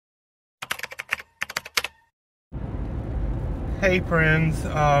Hey friends,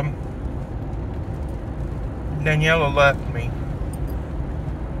 Daniela left me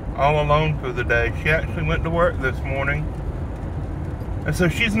all alone for the day. She actually went to work this morning, and so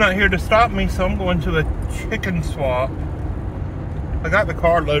she's not here to stop me, so I'm going to a chicken swap. I got the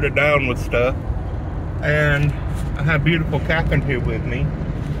car loaded down with stuff, and I have beautiful Catherine here with me,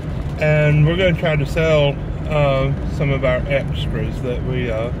 and we're going to try to sell some of our extras that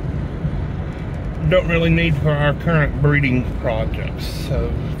we don't really need for our current breeding projects.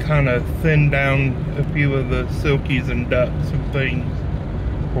 So kind of thin down a few of the silkies and ducks and things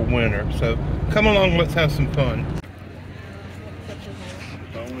for winter. So come along, let's have some fun.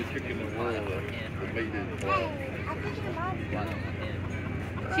 The only chicken in the world that made it.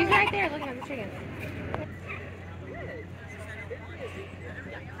 She's right there looking at the chicken.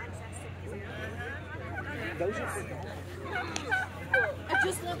 I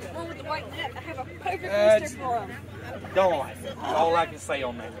just love the one with the white net. I have a perfect rooster for him. Don't like it. All I can say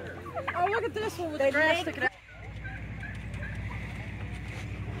on that. Oh, look at this one with the grass sticking out.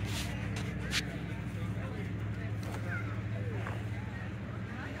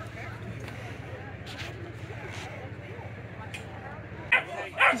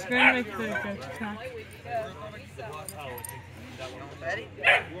 Just going to make the good attack.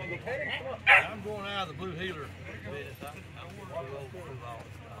 I'm going out of the blue healer.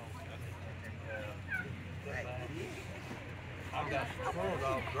 I've got squirrel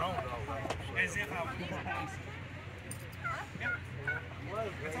dogs, drone dogs. As if I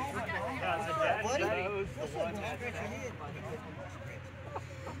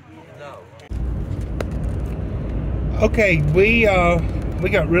Okay, we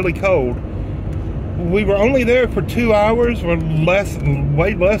got really cold. We were only there for 2 hours, or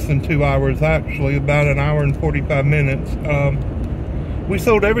way less than 2 hours actually, about an hour and 45 minutes. We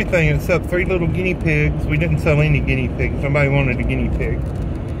sold everything except 3 little guinea pigs. We didn't sell any guinea pigs. Nobody wanted a guinea pig.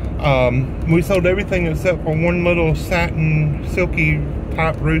 We sold everything except for 1 little satin silky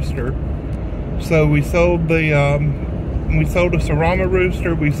type rooster. So we sold a Serama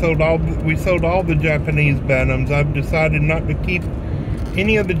Rooster. We sold all the Japanese Bantams. I've decided not to keep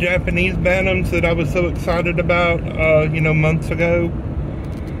any of the Japanese Bantams that I was so excited about, months ago.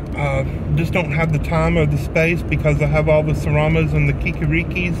 Just don't have the time or the space because I have all the Seramas and the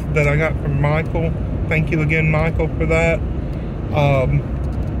Kikirikis that I got from Michael. Thank you again, Michael, for that.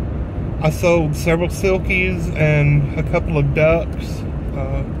 I sold several Silkies and a couple of ducks.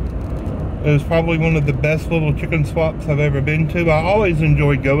 It was probably one of the best little chicken swaps I've ever been to. I always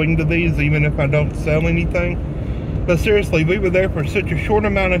enjoy going to these, even if I don't sell anything. But seriously, we were there for such a short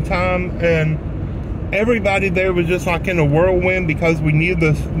amount of time, and everybody there was just like in a whirlwind because we knew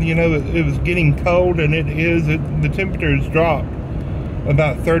this, it was getting cold, and the temperature has dropped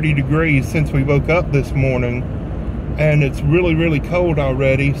about 30 degrees since we woke up this morning, and it's really, really cold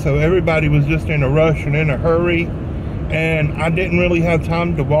already. So everybody was just in a rush and in a hurry, and I didn't really have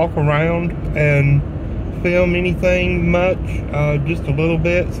time to walk around and film anything much, just a little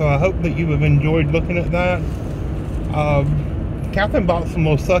bit. So I hope that you have enjoyed looking at that. Catherine bought some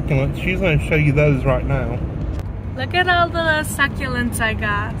little succulents. She's going to show you those right now. Look at all the succulents I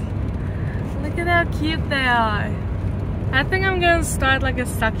got. Look at how cute they are. I think I'm going to start like a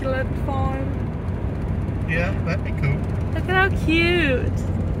succulent farm. Yeah, that'd be cool. Look at how cute.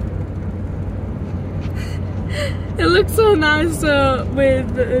 It looks so nice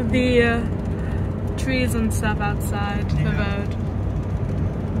with the trees and stuff outside the road.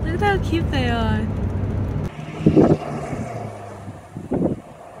 Look at how cute they are.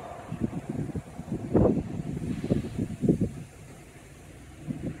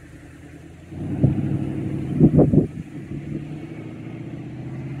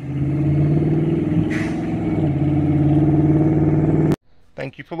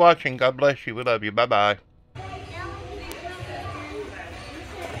 Thank you for watching. God bless you. We love you. Bye-bye.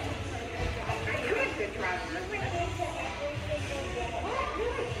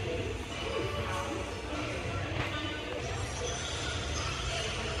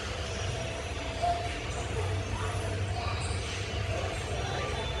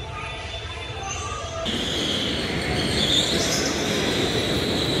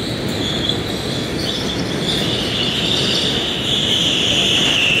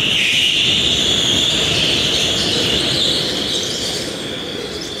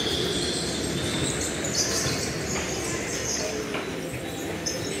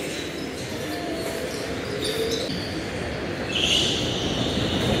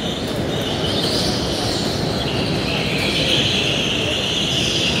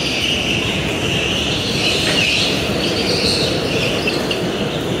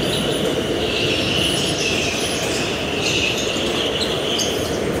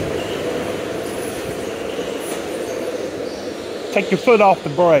 Take your foot off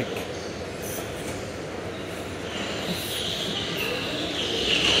the brake.